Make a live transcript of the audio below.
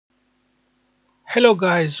Hello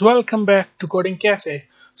guys, welcome back to Coding Cafe.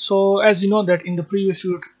 So as you know that in the previous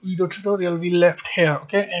video tutorial we left here,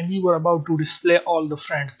 okay, and we were about to display all the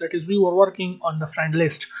friends. That is, we were working on the friend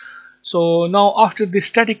list. So now after this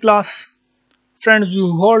static class friends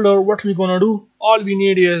view holder, what we're gonna do, all we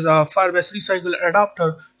need is a Firebase recycle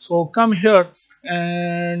adapter. So come here,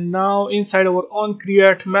 and now inside our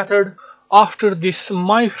onCreate method, after this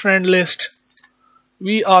my friend list,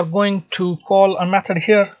 we are going to call a method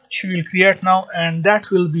here which we will create now, and that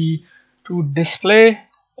will be to display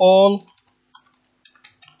all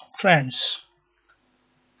friends.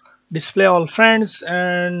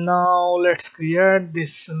 And now let's create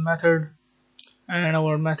this method, and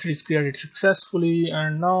our method is created successfully.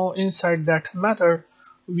 And now inside that method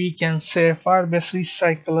we can say Firebase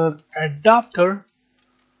recycler adapter.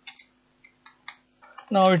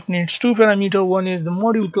 Now it needs two parameters. One is the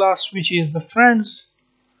module class, which is the friends,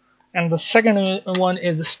 and the second one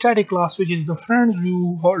is the static class, which is the friends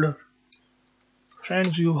view holder.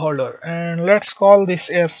 And let's call this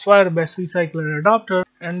as Firebase recycler adapter,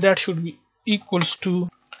 and that should be equals to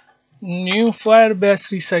new Firebase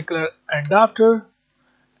recycler adapter.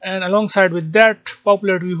 And alongside with that,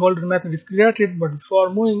 populate view holder method is created, but before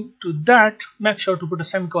moving to that, make sure to put a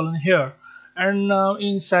semicolon here. And now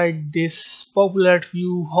inside this populate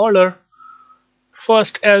view holder,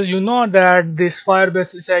 first, as you know that this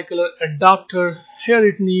Firebase recycler adapter here,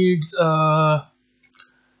 it needs 4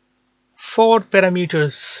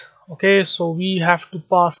 parameters. Okay, so we have to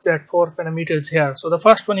pass that 4 parameters here. So the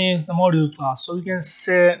first one is the module class. So we can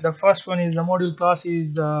say the first one is the module class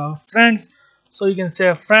is the friends. So you can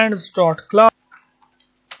say friends.class.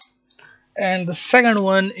 And the second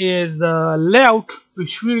one is the layout,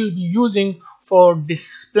 which we will be using for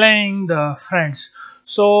displaying the friends.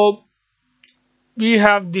 So we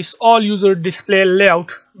have this all user display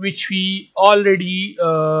layout, which we already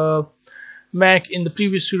make in the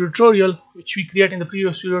previous tutorial, which we create in the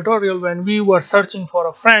previous tutorial when we were searching for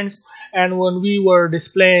a friends, and when we were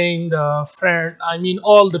displaying the friend, I mean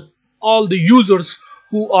all the users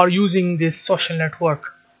who are using this social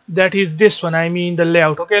network. That is this one, I mean the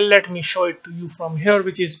layout. Okay, let me show it to you from here,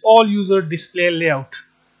 which is all user display layout.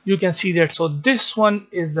 You can see that. So this one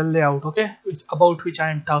is the layout, okay, about which I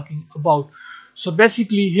am talking about. So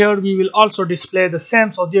basically here we will also display the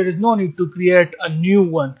same, so there is no need to create a new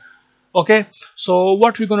one. Okay, so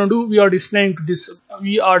what we're gonna do, we are displaying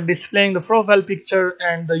the profile picture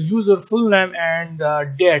and the user full name and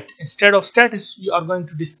the date. Instead of status, we are going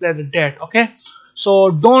to display the date. Okay,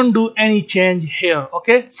 so don't do any change here.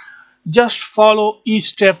 Okay, just follow each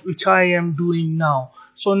step which I am doing now.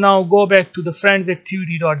 So now go back to the friends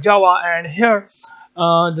activity.java, and here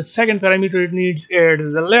the second parameter it needs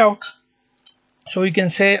is the layout. So we can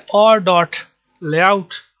say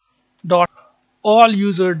r.layout dot all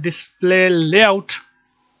user display layout,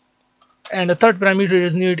 and the third parameter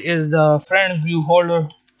is need is the friends view holder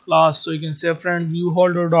class. So you can say friends view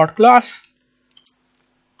holder dot class,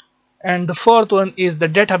 and the fourth one is the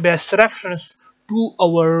database reference to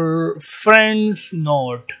our friends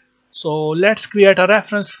node. So let's create a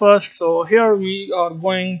reference first. So here we are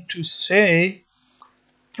going to say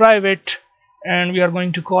private, and we are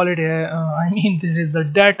going to call it this is the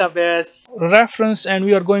database reference, and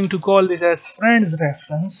we are going to call this as friends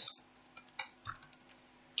reference.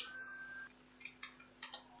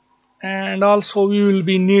 And also we will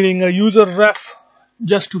be needing a user ref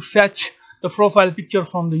just to fetch the profile picture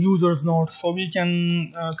from the users node. So we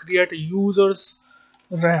can create a users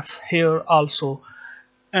ref here also.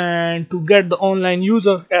 And to get the online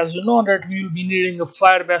user, as you know that we will be needing a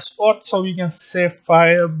Firebase auth, so we can say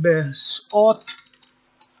Firebase auth,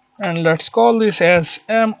 and let's call this as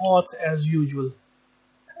mauth as usual.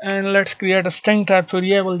 And let's create a string type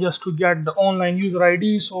variable just to get the online user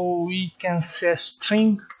ID. So we can say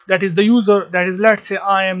string, that is the user, that is, let's say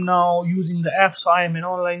I am now using the app, so I am an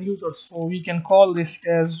online user, so we can call this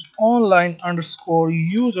as online underscore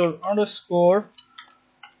user underscore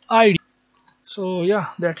ID. So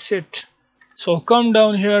yeah, that's it. So come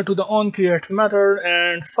down here to the onCreate method,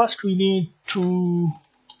 and first we need to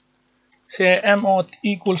say mauth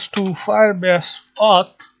equals to Firebase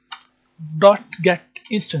auth dot get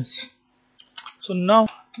instance. So now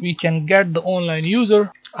we can get the online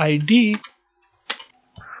user ID,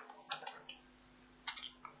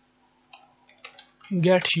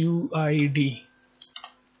 get UID.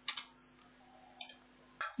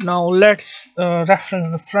 Now let's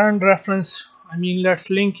reference the friend reference, let's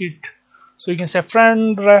link it. So you can say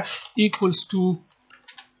friend ref equals to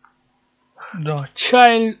the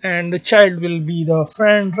child, and the child will be the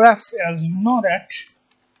friend ref, as you know that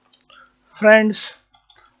friends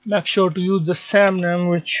make sure to use the same name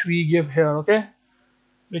which we give here, okay,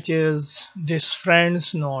 which is this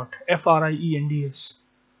friends node, friends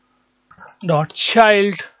dot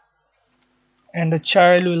child, and the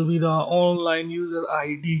child will be the online user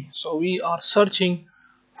ID. So we are searching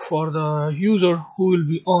for the user who will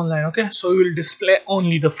be online, okay. So we will display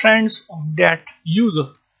only the friends of that user,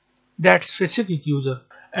 that specific user.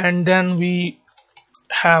 And then we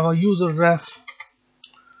have a user ref.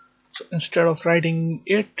 So instead of writing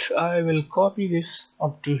it, I will copy this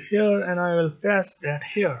up to here and I will paste that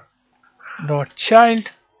here. Dot child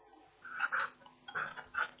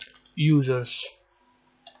users.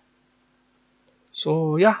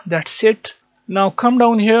 So yeah, that's it. Now come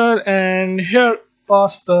down here and here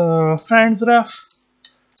pass the friends ref,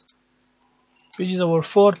 which is our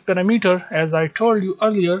fourth parameter as I told you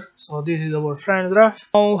earlier. So this is our friends ref.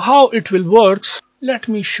 Now how it will work, let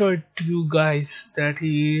me show it to you guys. That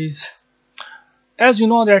is, as you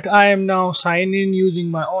know that I am now signed in using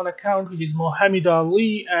my own account, which is Mohammed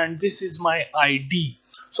Ali, and this is my ID.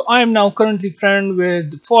 So I am now currently friend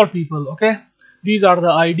with 4 people, okay. These are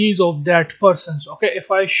the IDs of that persons, okay.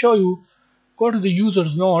 If I show you, go to the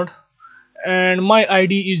users node and my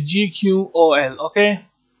ID is GQOL, okay,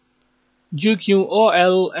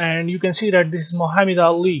 GQOL, and you can see that this is Mohammed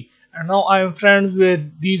Ali, and now I am friends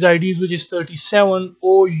with these IDs, which is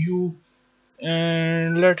 37OU,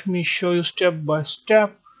 and let me show you step by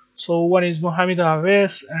step. So one is Mohammed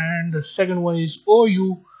Aves and the second one is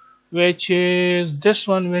OU, which is this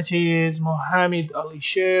one, which is Mohammed Ali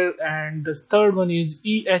Sher, and the third one is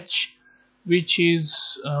EH, which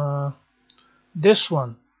is this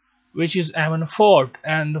one, which is Aman Ford,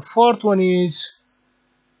 and the fourth one is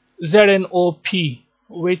ZNOP,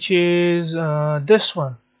 which is this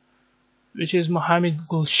one, which is Mohammed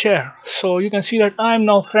Gulsher. So you can see that I am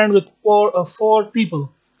now friend with four people,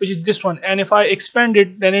 which is this one, and if I expand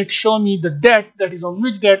it, then it show me the date, that is on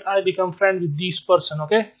which date I become friend with this person,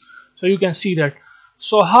 okay. So you can see that.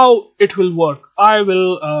 So how it will work, I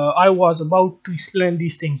was about to explain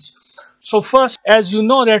these things. So first, as you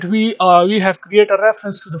know that we have created a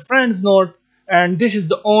reference to the friends node, and this is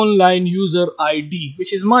the online user ID,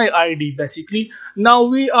 which is my ID basically. Now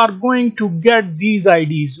we are going to get these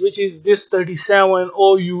IDs, which is this 37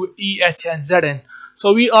 OU, EH and ZN.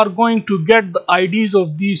 So we are going to get the IDs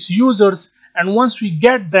of these users, and once we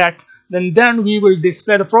get that, then we will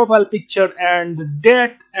display the profile picture and the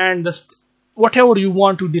date and the whatever you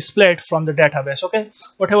want to display it from the database, okay,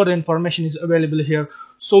 whatever the information is available here.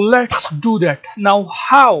 So let's do that. Now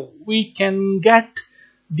how we can get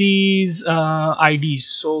these IDs?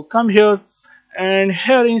 So come here, and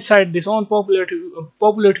here inside this on populate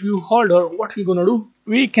view holder, what we're gonna do,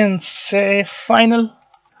 we can say final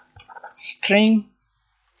string,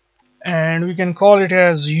 and we can call it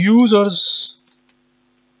as users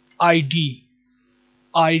IDs,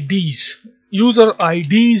 user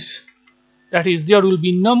IDs, that is there will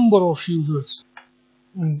be number of users.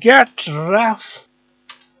 Get ref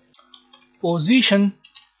position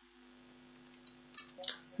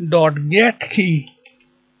dot get key,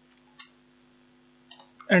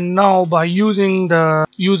 and now by using the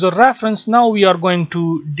user reference, now we are going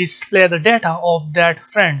to display the data of that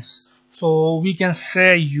friends. So we can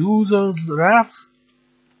say users ref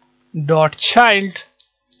dot child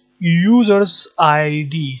users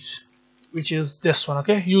IDs, which is this one,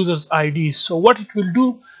 okay, users IDs. So what it will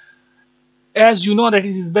do, as you know that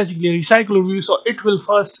it is basically a recycler view, so it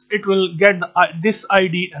will get this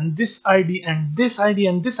ID and this ID and this ID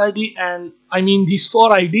and this ID, and I mean these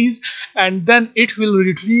 4 IDs, and then it will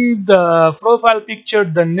retrieve the profile picture,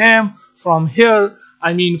 the name from here,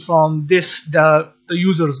 I mean from this the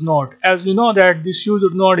users node. As you know that this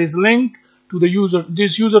user node is linked to the user,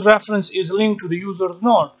 this user reference is linked to the users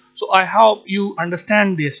node. So I hope you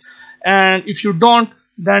understand this, and if you don't,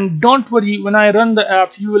 then don't worry, when I run the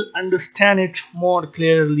app you will understand it more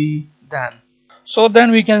clearly then. So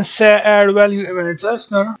then we can say add value event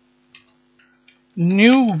listener,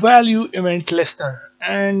 new value event listener,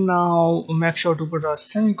 and now make sure to put a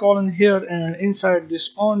semicolon here, and inside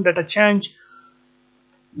this on data change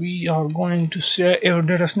we are going to say if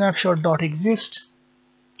data snapshot dot exist,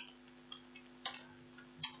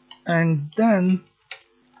 and then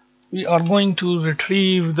we are going to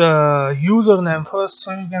retrieve the username first.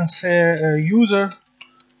 So you can say user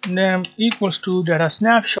name equals to data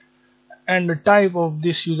snapshot, and the type of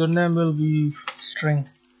this username will be string.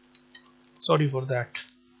 Sorry for that.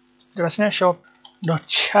 Data snapshot dot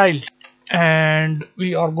child, and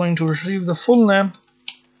we are going to retrieve the full name.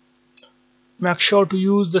 Make sure to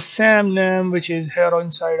use the same name which is here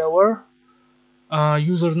inside our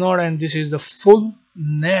user node, and this is the full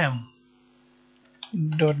name.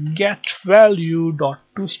 dot get value dot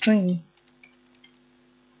toString.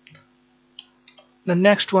 The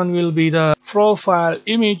next one will be the profile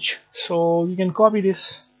image, so we can copy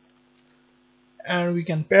this and we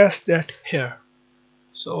can paste that here.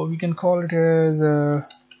 So we can call it as a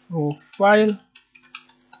profile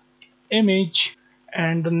image,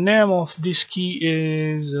 and the name of this key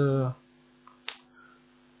is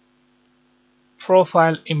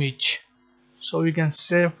profile image. So we can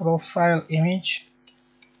say profile image.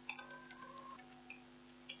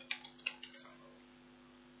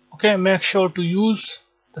 Okay, make sure to use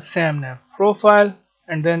the same name, profile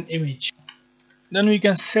and then image. Then we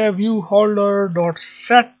can say view holder dot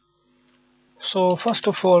set. So first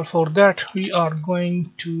of all, for that we are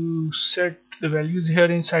going to set the values here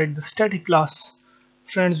inside the static class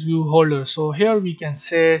friends view holder. So here we can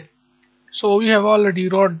say, so we have already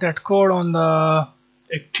wrote that code on the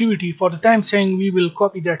activity. For the time saying, we will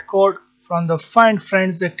copy that code from the find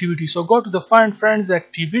friends activity. So go to the find friends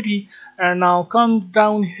activity and now come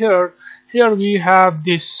down here. Here we have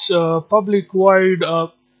this public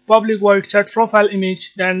void set profile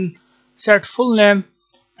image, then set full name,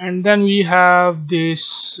 and then we have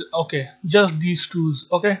this, okay, just these tools,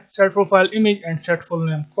 okay, set profile image and set full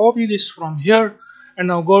name. Copy this from here and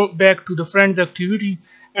now go back to the friends activity,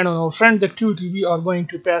 and on our friends activity we are going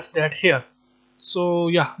to pass that here. So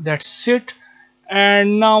yeah, that's it.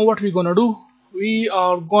 And now what we're gonna do, we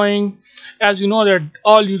are going, as you know, that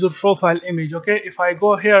all user profile image, okay, if I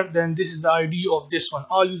go here, then this is the ID of this one,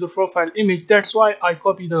 all user profile image. That's why I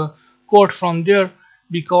copy the code from there,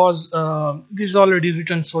 because this is already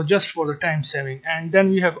written, so just for the time saving. And then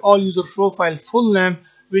we have all user profile full name,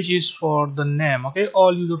 which is for the name, okay,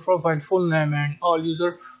 all user profile full name and all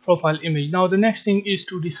user profile image. Now the next thing is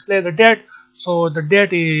to display the date. So the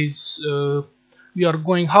date is we are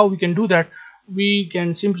going, how we can do that, we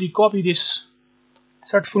can simply copy this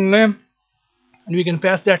set full name and we can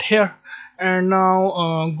pass that here. And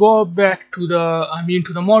now go back to the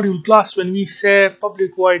to the module class when we say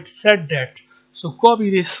public void set date. So copy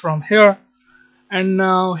this from here, and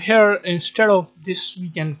now here instead of this we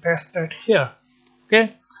can pass that here,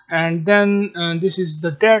 okay. And then this is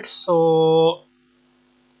the date, so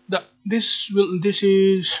this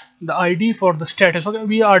is the ID for the status, okay.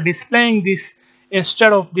 We are displaying this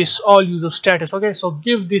instead of this all user status, okay. So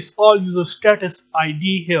give this all user status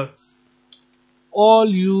ID here, all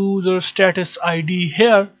user status ID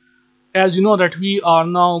here. As you know that we are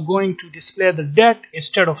now going to display the date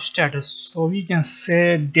instead of status, so we can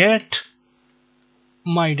say date,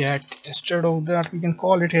 my date. Instead of that we can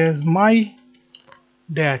call it as my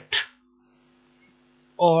date,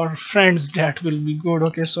 or friends date will be good,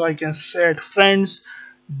 okay. So I can set friends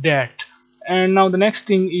date. And now the next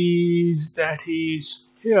thing is that is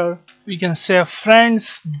here we can say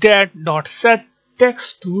friends date dot set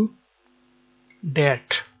text to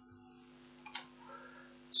date.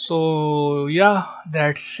 So yeah,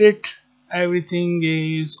 that's it, everything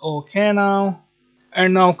is okay now.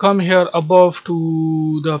 And now come here above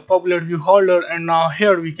to the public view holder, and now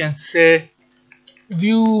here we can say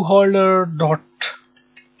view holder dot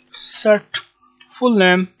set full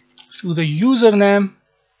name to the username,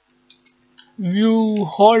 view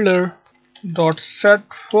holder dot set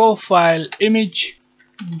profile image,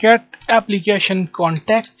 get application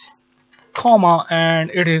context, comma, and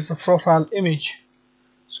it is the profile image.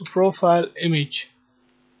 So profile image.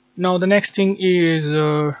 Now the next thing is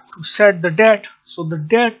to set the date. So the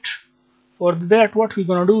date, for the date, what we're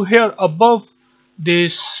gonna do here above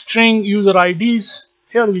this string user IDs,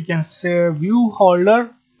 here we can say view holder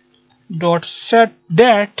dot set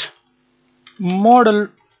date model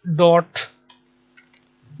dot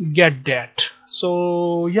get date.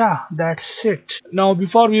 So yeah, that's it. Now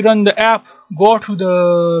before we run the app, go to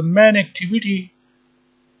the main activity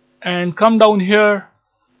and come down here,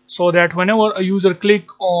 so that whenever a user click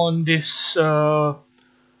on this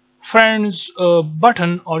friends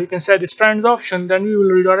button, or you can say this friends option, then we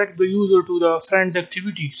will redirect the user to the friends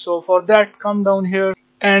activity. So for that, come down here,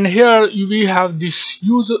 and here we have this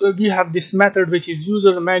method which is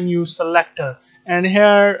user menu selector, and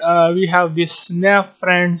here we have this nav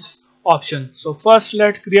friends option. So first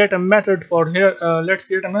let's create a method for here. Let's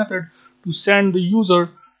create a method to send the user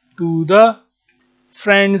to the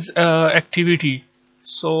friends activity.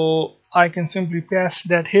 So I can simply pass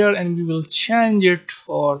that here, and we will change it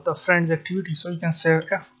for the friends activity. So you can say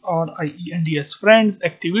friends friends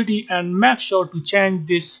activity, and make sure to change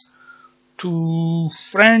this to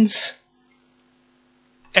friends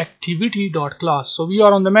activity.class. So we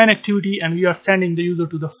are on the main activity and we are sending the user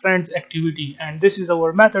to the friends activity, and this is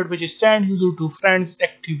our method, which is send user to friends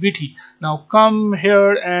activity. Now come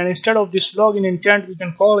here, and instead of this login intent, we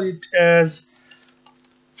can call it as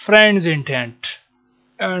friends intent,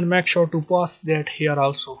 and make sure to pass that here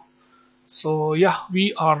also. So yeah,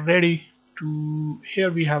 we are ready to, here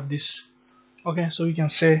we have this. Okay, so we can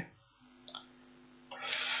say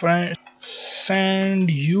friend send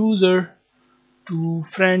user to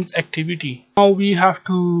friends activity. Now we have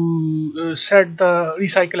to set the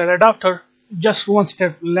recycler adapter. Just one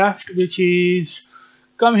step left, which is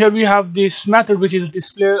come here, we have this method which is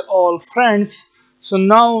display all friends. So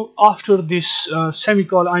now after this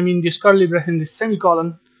semicolon, I mean this curly brace in this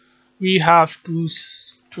semicolon, we have to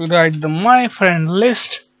write the my friend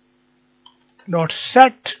list dot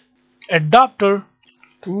set adapter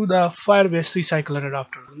to the Firebase recycler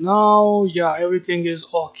adapter. Now yeah, everything is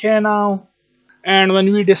okay now. And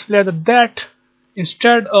when we display the that,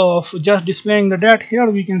 instead of just displaying the that, here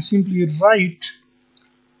we can simply write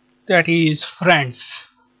that is friends,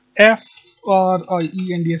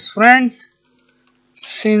 friends, friends,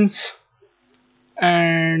 since,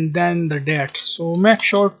 and then the date. So make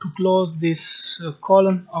sure to close this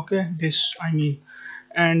colon, okay, this I mean,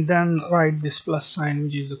 and then write this plus sign,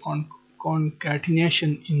 which is a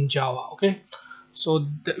concatenation in Java. Okay, so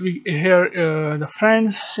here the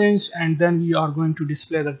friends, since, and then we are going to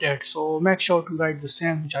display the date. So make sure to write the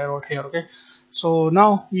same which I wrote here. Okay, so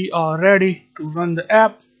now we are ready to run the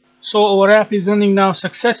app. So our app is running now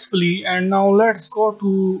successfully, and now let's go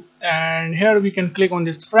to, and here we can click on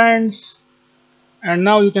this friends, and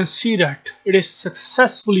now you can see that it is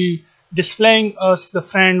successfully displaying us the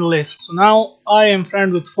friend list. So now I am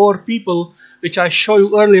friend with 4 people, which I show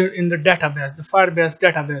you earlier in the database, the Firebase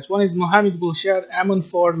database. One is Mohammed Bulsher, Aman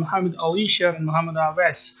Ford, Mohammed Alisher, and Mohammed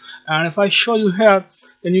Awes. And if I show you here,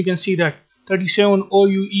 then you can see that 37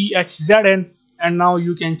 OUEHZN, and now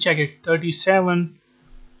you can check it, 37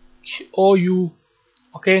 OU,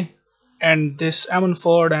 okay, and this Aman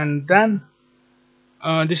Ford, and then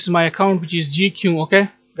this is my account, which is GQ,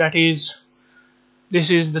 okay, that is,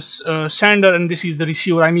 this is the sender and this is the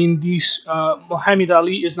receiver. I mean, this Mohammed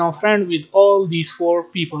Ali is now friend with all these 4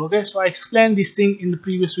 people. Okay, so I explained this thing in the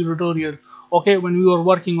previous tutorial, okay, when we were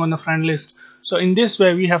working on the friend list. So in this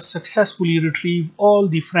way we have successfully retrieved all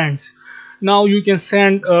the friends. Now you can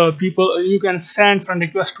send you can send friend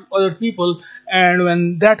request to other people, and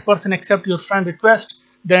when that person accepts your friend request,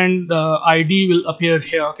 then the ID will appear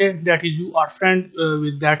here, okay, that is you are friend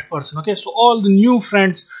with that person. Okay, so all the new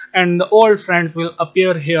friends and the old friends will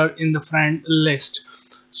appear here in the friend list.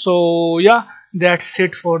 So yeah, that's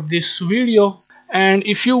it for this video. And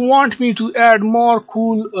if you want me to add more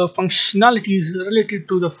cool functionalities related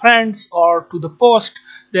to the friends or to the post,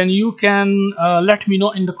 then you can let me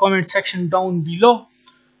know in the comment section down below.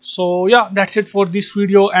 So yeah, that's it for this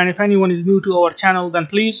video, and if anyone is new to our channel, then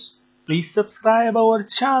please subscribe our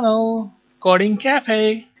channel, Coding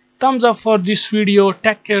Cafe. Thumbs up for this video,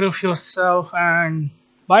 take care of yourself, and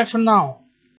bye for now.